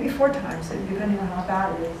maybe 4 times, depending on how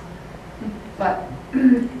bad it is. But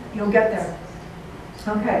you'll get there.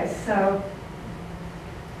 Okay, so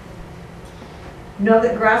know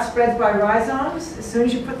that grass spreads by rhizomes. As soon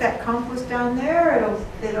as you put that compost down there,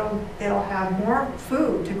 it'll have more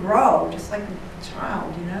food to grow, just like a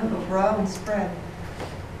child, it'll grow and spread.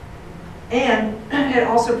 And it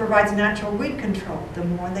also provides natural weed control. The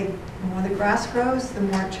more the grass grows, the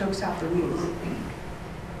more it chokes out the weeds.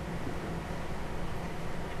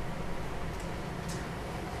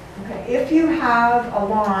 Okay, if you have a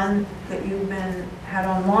lawn that you've had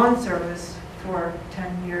on lawn service for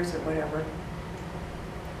 10 years or whatever,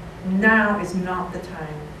 now is not the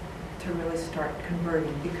time to really start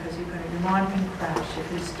converting, because your lawn can crash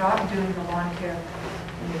if you stop doing the lawn care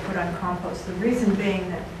and you put on compost. The reason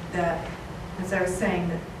being that as I was saying,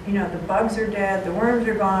 that the bugs are dead, the worms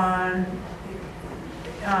are gone,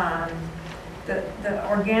 the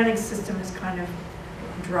organic system is kind of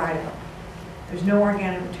dried up. There's no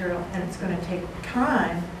organic material, and it's going to take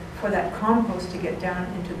time for that compost to get down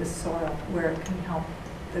into the soil where it can help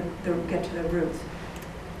get to the roots.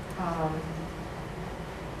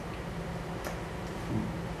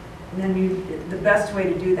 And then the best way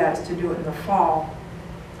to do that is to do it in the fall.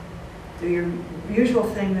 Do your usual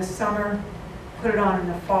thing this summer, put it on in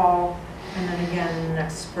the fall, and then again in the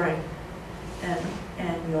next spring, and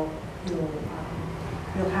you'll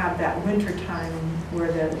have that winter time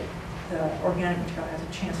where the organic material has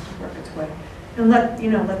a chance to work its way, and let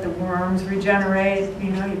the worms regenerate.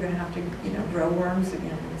 You're going to have to grow worms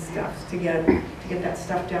again and stuff to get that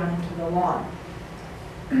stuff down into the lawn.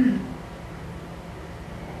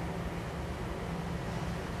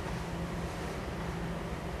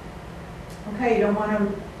 Okay, you don't want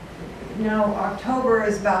to. October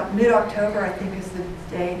is about mid-October, I think, is the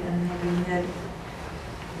date, and maybe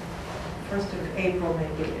 1st of April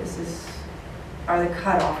maybe are the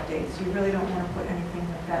cutoff dates. You really don't want to put anything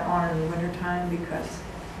like that on in the wintertime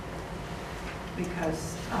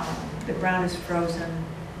because the ground is frozen.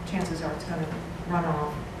 Chances are it's going to run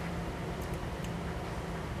off.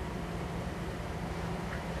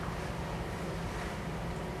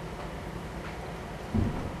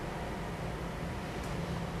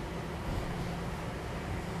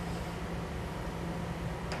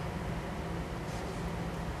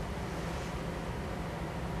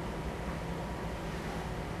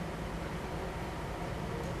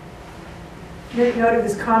 Make note of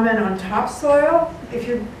this comment on topsoil. If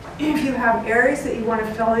you have areas that you want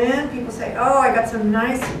to fill in, people say, "Oh, I got some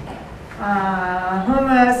nice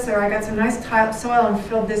humus, or I got some nice topsoil and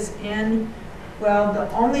filled this in." Well, the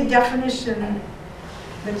only definition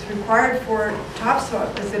that's required for topsoil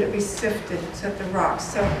is that it be sifted, except the rocks.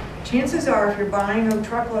 So chances are, if you're buying a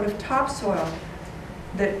truckload of topsoil,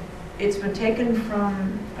 that it's been taken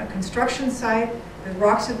from a construction site, the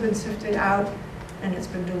rocks have been sifted out, and it's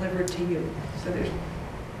been delivered to you. So there's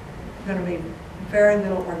going to be very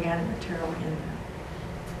little organic material in there.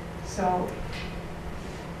 So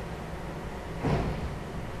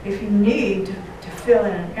if you need to fill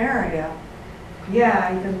in an area,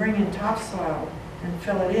 yeah, you can bring in topsoil and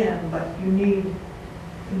fill it in, but you need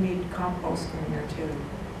compost in there too.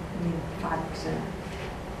 You need 5%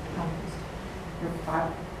 compost. Or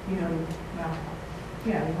you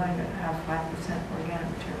want to have 5% organic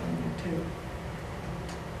material in there too.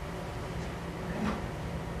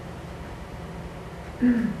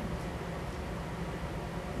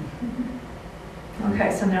 Okay,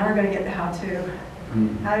 so now we're going to get to how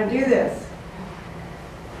to do this.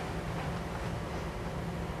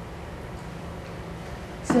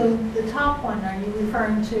 So the top one, are you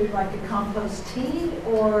referring to like a compost tea,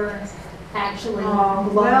 or actually Oh,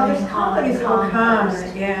 blowing well, there's on companies that will come, compost.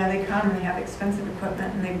 and yeah, they come and they have expensive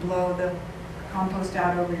equipment and they blow the compost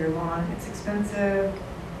out over your lawn. It's expensive.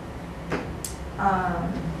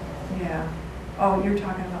 Yeah. Oh, you're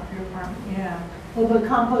talking about for your apartment, yeah. Well, but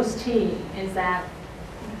compost tea, is that,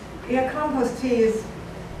 Yeah, compost tea is,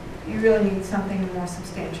 you really need something more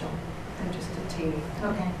substantial than just a tea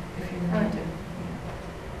okay. if you need to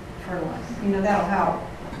fertilize. You know, that'll help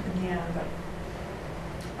in the end, but,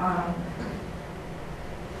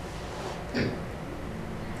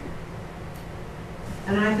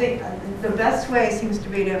 and I think the best way seems to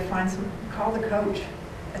be to call the coach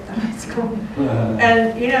at the high school.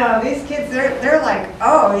 And, you know, these kids, they're like,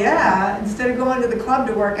 oh, yeah, instead of going to the club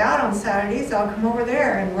to work out on Saturdays, I'll come over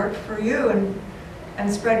there and work for you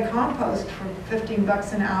and spread compost for 15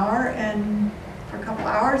 bucks an hour and for a couple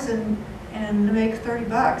hours and make 30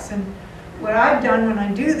 bucks. And what I've done when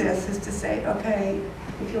I do this is to say, okay,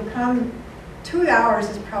 if you'll come, 2 hours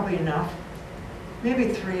is probably enough.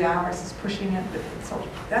 Maybe 3 hours is pushing it, but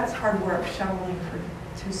that's hard work, shoveling for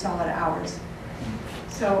 2 solid hours.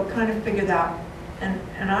 So kind of figure that,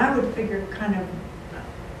 and I would figure kind of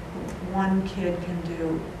one kid can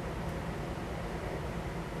do,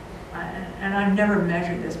 and I've never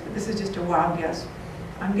measured this, but this is just a wild guess.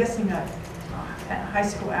 I'm guessing a high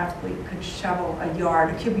school athlete could shovel a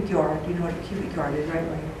cubic yard, you know what a cubic yard is, right,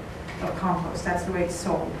 of compost. That's the way it's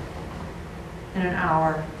sold, in an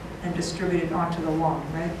hour and distributed onto the lawn,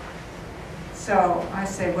 right? So I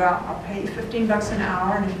say, well, I'll pay you 15 bucks an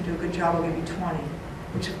hour, and if you do a good job, I'll give you 20,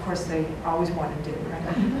 which of course they always want to do, right?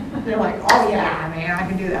 They're like, oh yeah, man, I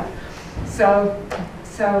can do that. So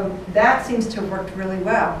that seems to have worked really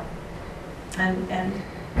well. And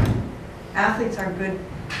athletes are a good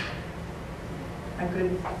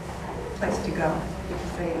place to go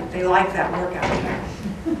because they like that workout.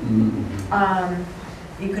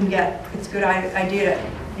 You can get, it's a good idea.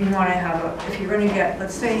 You want to have if you're going to get,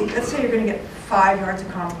 let's say you're going to get 5 yards of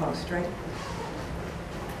compost, right?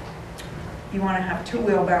 You want to have 2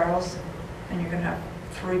 wheelbarrows, and you're going to have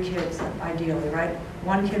 3 kids, ideally, right?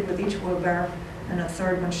 1 kid with each wheelbarrow, and a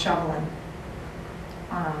third one shoveling.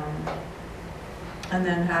 And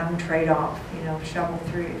then have them trade off, you know, shovel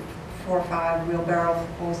 3, 4 or 5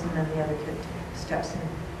 wheelbarrows, and then the other kid steps in.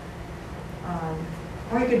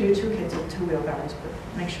 Or you could do 2 kids with 2 wheelbarrows, but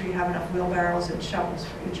make sure you have enough wheelbarrows and shovels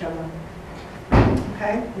for each of them.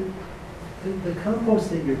 Okay? The compost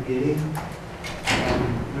that you're getting,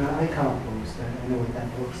 when I compost, I know what that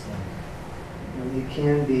looks like. You know, it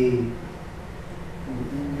can be,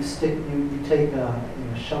 you take a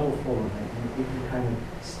shovel full of it, and you can kind of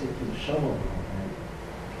stick to the shovel a little bit.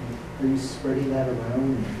 Are you spreading that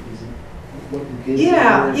around? Is it what you get?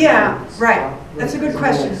 Yeah, right. That's a good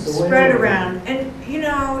question. So Spread it around. And, you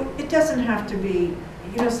know, it doesn't have to be,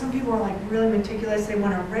 you know, some people are like really meticulous. They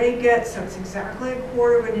want to rake it so it's exactly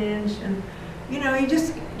 1/4 of an inch. And, you know, you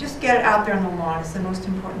just get it out there on the lawn. It's the most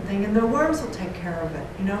important thing. And the worms will take care of it,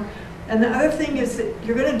 you know. And the other thing is that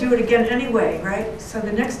you're going to do it again anyway, right? So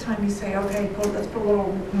the next time you say, okay, let's put a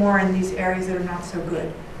little more in these areas that are not so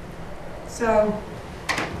good. So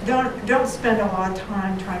don't spend a lot of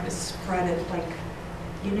time trying to spread it like,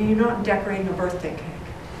 you know, you're not decorating a birthday cake.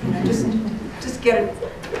 You know, just get it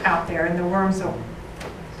out there, and the worms will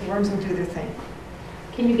do their thing.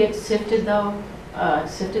 Can you get sifted though?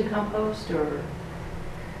 Sifted compost or?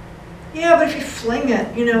 Yeah, but if you fling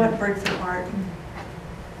it, you know, it breaks apart.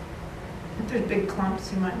 If there's big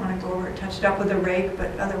clumps, you might want to go over it, touch it up with a rake,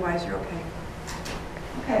 but otherwise you're okay.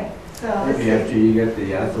 Okay, so Maybe after you get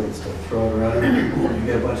the athletes to throw it around, you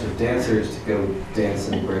get a bunch of dancers to go dance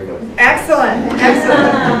and break up. excellent,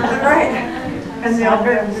 right. And they'll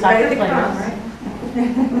be Soccer ready to come, players. right?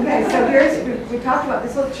 Okay, so we talked about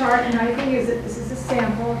this little chart, and how you can use it. This is a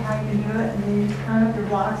sample of how you can do it, and then you just count up your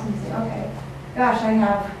blocks and say, okay, gosh, I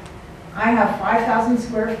have 5,000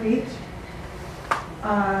 square feet.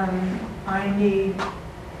 I need,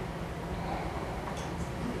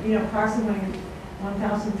 you know, approximately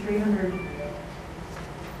 1,300,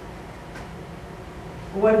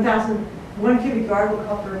 1 cubic yard will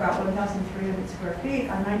cover about 1,300 square feet.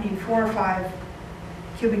 I might need 4 or 5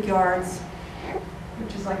 cubic yards,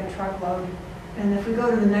 which is like a truckload. And if we go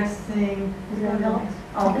to the next thing, Is that help?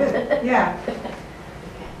 oh, good, yeah.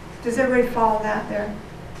 Does everybody follow that there?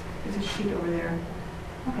 There's a sheet over there.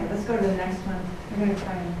 Okay, let's go to the next one. We're going to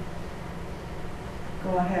try and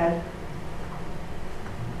go ahead.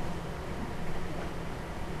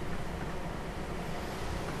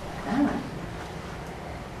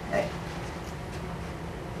 Okay.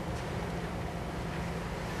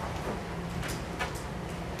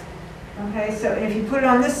 Okay, so if you put it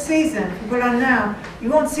on this season, if you put it on now, you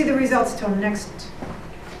won't see the results till next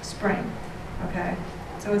spring, okay?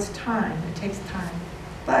 So it's time, it takes time.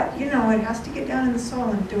 But, you know, it has to get down in the soil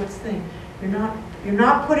and do its thing. You're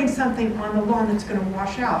not putting something on the lawn that's gonna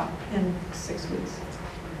wash out in 6 weeks.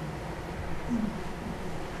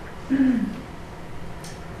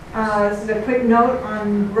 This is a quick note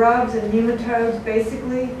on grubs and nematodes.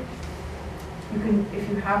 Basically, you can, if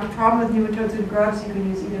you have a problem with nematodes and grubs, you can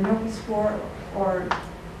use either milky spore or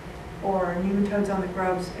nematodes on the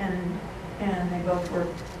grubs, and they both work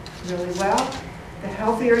really well. The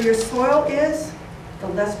healthier your soil is, the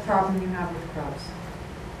less problem you have with grubs.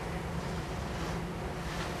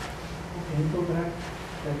 Can you go back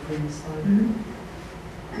that previous slide?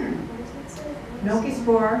 What does it say? Milky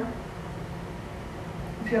spore.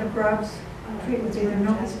 If you have grubs, treat with either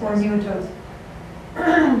milky spore or nematodes.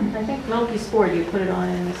 I think milky spore, do you put it on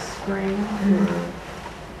in the spring?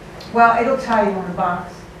 Well, it'll tell you on the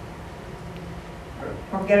box.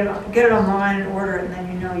 Or get it online and order it, and then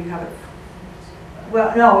you know you have it.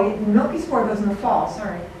 Well, no, milky spore goes in the fall,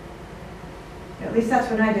 sorry. At least that's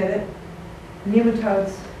when I did it.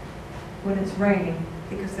 Nematodes, when it's raining,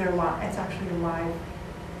 because they're live, it's actually a live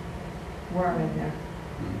worm in there.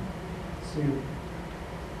 So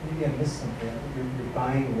maybe I missed something. You're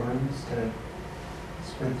buying worms to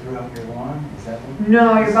spread throughout your lawn? Is that what?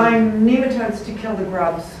 No, you're buying nematodes to kill the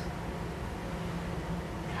grubs.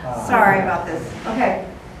 Sorry about this. Okay,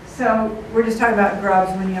 so we're just talking about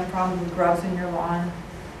grubs when you have problems with grubs in your lawn.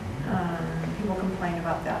 People complain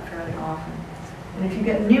about that fairly often. And if you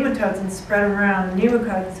get nematodes and spread them around, the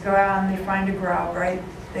nematodes go out and they find a grub, right?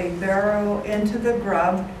 They burrow into the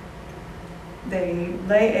grub, they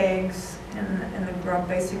lay eggs, and the grub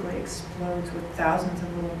basically explodes with thousands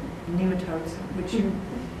of little nematodes, which you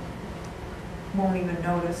won't even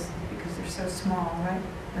notice because they're so small, right?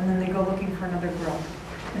 And then they go looking for another grub,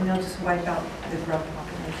 and they'll just wipe out the grub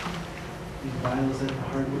population. You buy those at the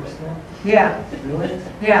hardware store? Yeah, Really?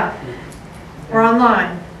 yeah. Or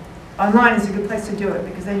online. Online is a good place to do it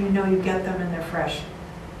because then you know you get them and they're fresh.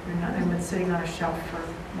 They've been sitting on a shelf for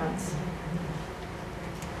months.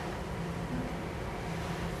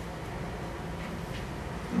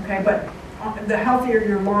 Okay, but the healthier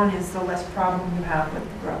your lawn is, the less problem you have with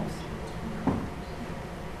grubs.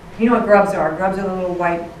 You know what grubs are? Grubs are the little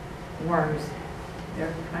white worms.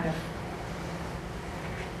 They're kind of,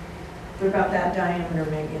 they're about that diameter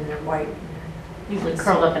maybe, and they're white. Usually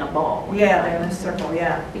curled up in a ball. Yeah, they're in a circle,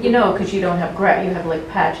 yeah. But you know, because you don't have grass, you have like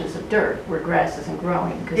patches of dirt where grass isn't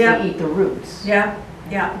growing because Yeah. they eat the roots. Yeah,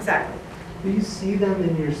 yeah, exactly. Do you see them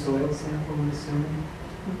in your soil sample, I'm assuming?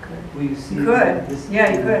 Okay. Will you see You them could. this Yeah,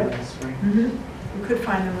 you in could. the spring? You could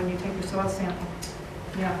find them when you take your soil sample.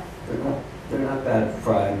 Yeah. They're not bad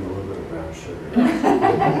fried with a little bit of brown sugar.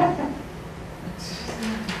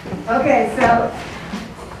 Okay, so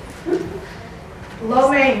low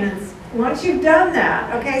maintenance. Once you've done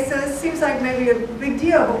that, okay, so this seems like maybe a big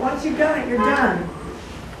deal, but once you've done it, you're done.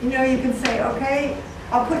 You know, you can say, okay,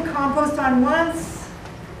 I'll put compost on once,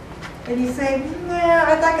 and you say, nah,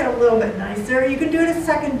 I'd like it a little bit nicer. You can do it a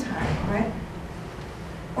second time, right?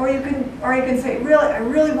 Or you can say, really, I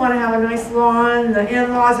really want to have a nice lawn. The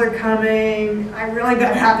in-laws are coming. I really got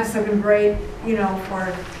to have this looking great, you know,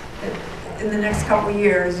 for in the next couple of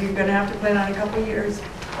years. You're going to have to plan on a couple of years.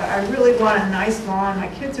 But I really want a nice lawn. My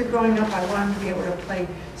kids are growing up. I want them to be able to play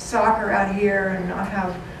soccer out here and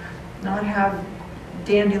not have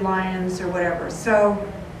dandelions or whatever.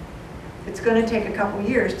 So it's going to take a couple of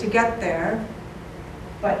years to get there.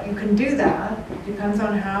 But you can do that. Depends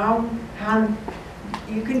on how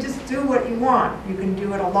you can just do what you want. You can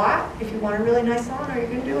do it a lot if you want a really nice lawn, or you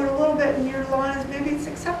can do it a little bit and your lawn is maybe it's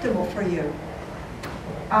acceptable for you.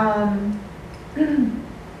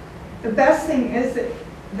 The best thing is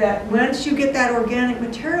that once you get that organic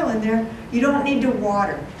material in there, you don't need to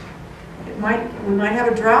water. We might have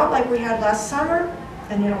a drought like we had last summer,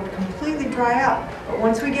 and it'll completely dry up. But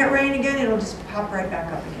once we get rain again, it'll just pop right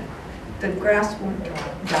back up again. The grass won't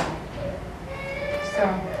die.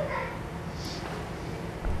 So.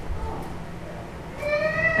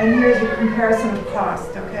 And here's a comparison of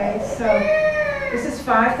cost, okay? So this is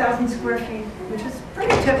 5,000 square feet, which is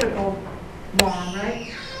pretty typical lawn,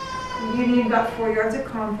 right? You need about 4 yards of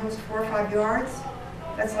compost, 4 or 5 yards.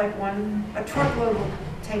 That's like a truckload will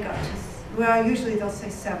take up to, well, usually they'll say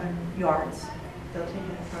 7 yards. They'll take in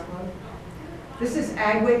a truckload. This is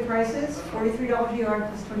ag weight prices, $43 a yard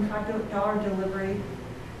plus $25 delivery.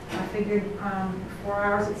 I figured 4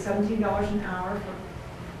 hours at $17 an hour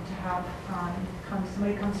to have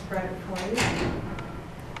somebody come spread it for you.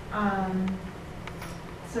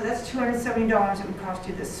 So that's $270 it would cost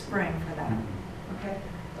you this spring for that, okay?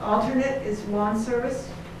 The alternate is lawn service.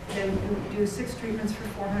 They would do 6 treatments for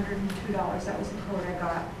 $402. That was the quote I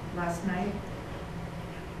got last night,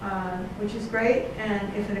 which is great.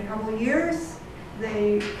 And if in a couple of years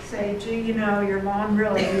they say, gee, you know, your lawn you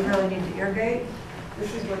really need to irrigate,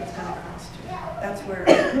 this is what it's going to cost you. That's where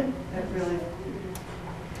that really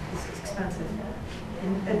is expensive.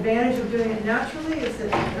 And advantage of doing it naturally is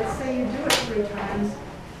that, let's say you do it 3 times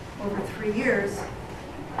over 3 years,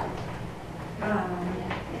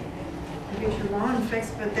 you get your lawn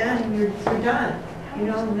fixed, but then you're done. You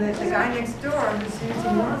know, the guy next door who's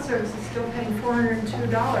using lawn service is still paying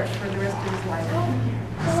 $402 for the rest of his life.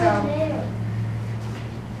 So,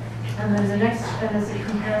 and then the next, and as a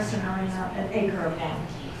comparison, on an acre of lawn.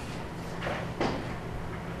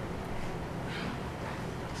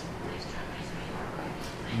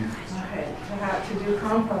 Okay, to do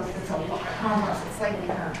compost, it's a lot of compost. It's like,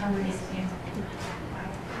 how many?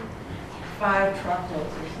 5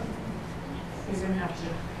 truckloads or something. You're going to have to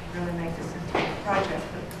really make this into a project,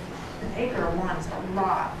 but an acre of lawn is a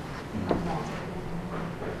lot of lawn.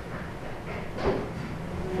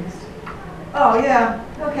 Oh, yeah,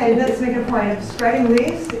 okay, let's make a point of spreading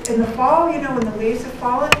leaves. In the fall, you know, when the leaves have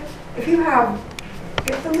fallen, if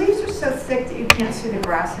the leaves are so thick that you can't see the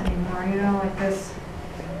grass anymore, you know, like this,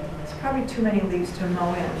 it's probably too many leaves to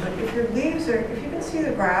mow in, but if your leaves are, if you can see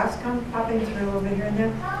the grass come popping through a little bit here and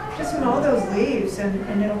there, just mow those leaves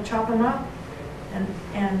and it'll chop them up.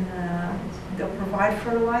 And they'll provide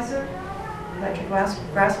fertilizer. Let your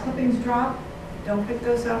grass clippings drop. Don't pick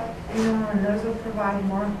those up, you know, and those will provide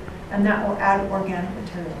more, and that will add organic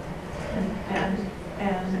material.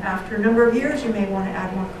 And after a number of years, you may want to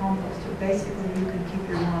add more compost. But basically, you can keep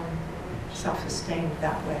your lawn self-sustained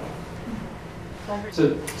that way.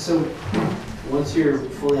 So once you're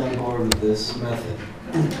fully on board with this method,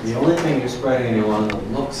 the only thing you're spreading in your lawn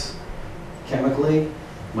that looks chemically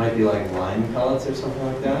might be like lime pellets or something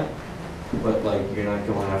like that, but like you're not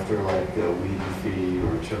going after like a weed feed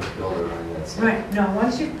or church builder or any of that stuff. Right. No,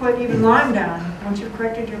 once you've put even lime down, once you've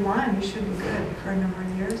corrected your lime, you should be good for a number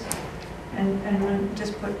of years. And then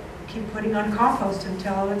just keep putting on compost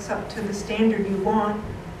until it's up to the standard you want,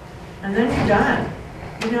 and then you're done.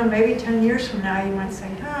 You know, maybe 10 years from now you might say,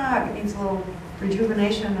 it needs a little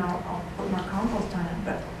rejuvenation. I'll put more compost on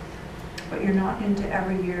it, but you're not into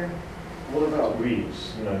every year. What about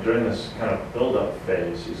weeds? You know, during this kind of build-up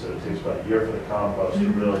phase, you said it takes about a year for the compost to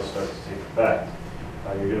really start to take effect.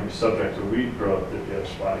 You're going to be subject to weed growth if you have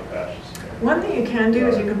spotty patches. One thing you can do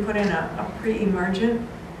is you can put in a pre-emergent,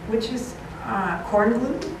 which is corn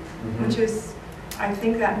glue, which is, I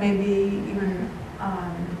think that may be even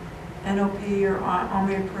NOP or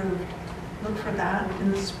OMRI approved. Look for that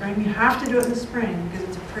in the spring. You have to do it in the spring because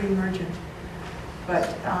it's a pre-emergent.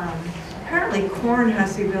 But apparently corn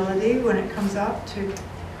has the ability, when it comes up, to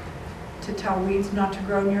tell weeds not to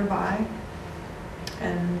grow nearby.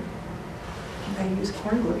 And they use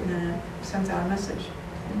corn gluten and it sends out a message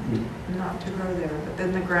not to grow there. But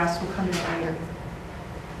then the grass will come in later.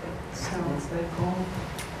 So What's that called?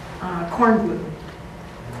 corn gluten.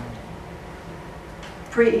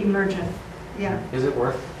 Pre-emergent, yeah. Is it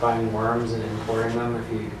worth buying worms and importing them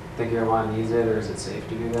if you think your lawn needs it, or is it safe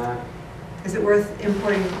to do that? Is it worth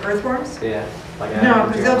importing earthworms? Yeah. Like No,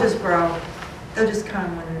 because they'll just grow. They'll just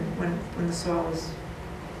come when the soil is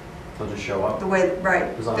they'll just show up. the way, right.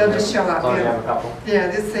 As long They'll as just show up, As long as you yeah. have a couple.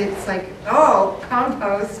 Yeah, it's like, oh,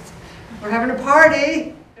 compost. We're having a party.